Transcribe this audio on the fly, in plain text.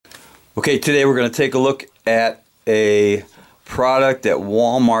Okay, today we're going to take a look at a product that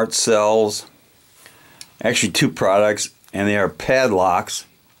Walmart sells. Actually, two products, and they are padlocks.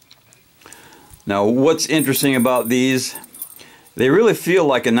 Now, what's interesting about these, they really feel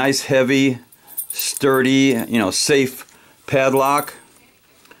like a nice, heavy, sturdy, safe padlock.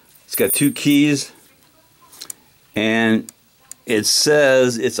 It's got two keys, and it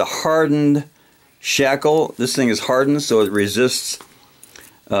says it's a hardened shackle. This thing is hardened, so it resists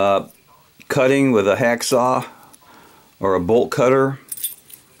cutting with a hacksaw or a bolt cutter.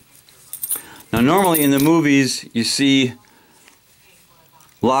 Now, normally in the movies, you see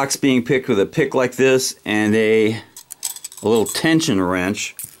locks being picked with a pick like this and a little tension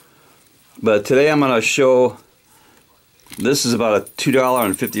wrench. But today I'm going to show, this is about a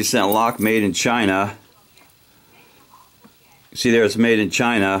 $2.50 lock made in China. See there, it's made in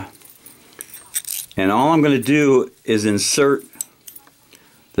China. And all I'm going to do is insert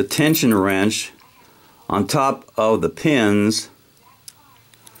the tension wrench on top of the pins,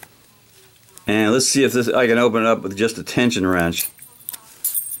 and let's see if I can open it up with just a tension wrench.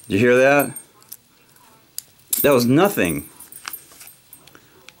 Did you hear that? That was nothing.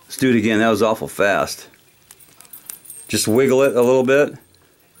 Let's do it again. That was awful fast. Just wiggle it a little bit.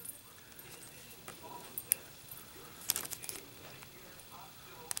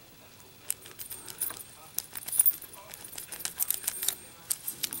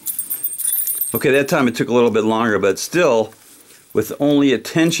 Okay, that time it took a little bit longer, but still, with only a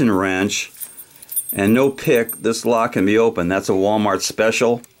tension wrench and no pick, this lock can be opened. That's a Walmart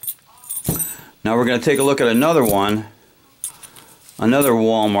special. Now we're going to take a look at another one, another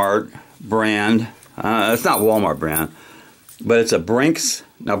Walmart brand. It's not Walmart brand, but it's a Brinks.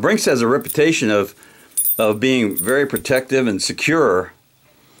 Now Brinks has a reputation of being very protective and secure.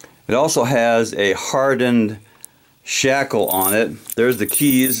 It also has a hardened shackle on it. There's the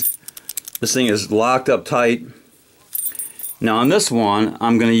keys. This thing is locked up tight. Now on this one,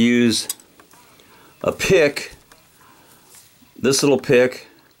 I'm going to use a pick, this little pick,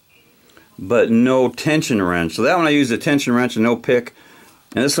 but no tension wrench. So that one I used a tension wrench and no pick.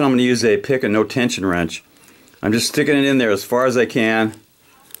 And this one I'm going to use a pick and no tension wrench. I'm just sticking it in there as far as I can.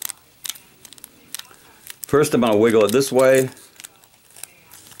 First I'm going to wiggle it this way.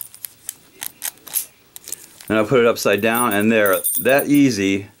 Then I'll put it upside down, and there, that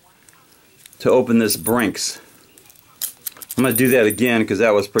easy to open this Brinks. I'm going to do that again because that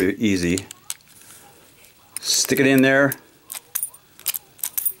was pretty easy. Stick it in there.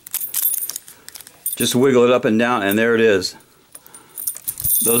 Just wiggle it up and down, and there it is.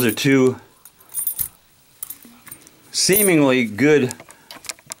 Those are two seemingly good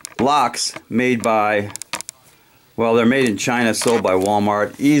locks made by, well, they're made in China, sold by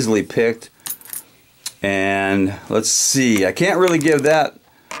Walmart, easily picked. And let's see, I can't really give that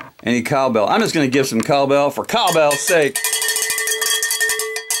any cowbell. I'm just going to give some cowbell for cowbell's sake.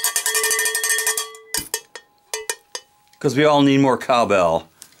 Because we all need more cowbell.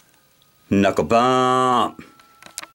 Knuckle bump.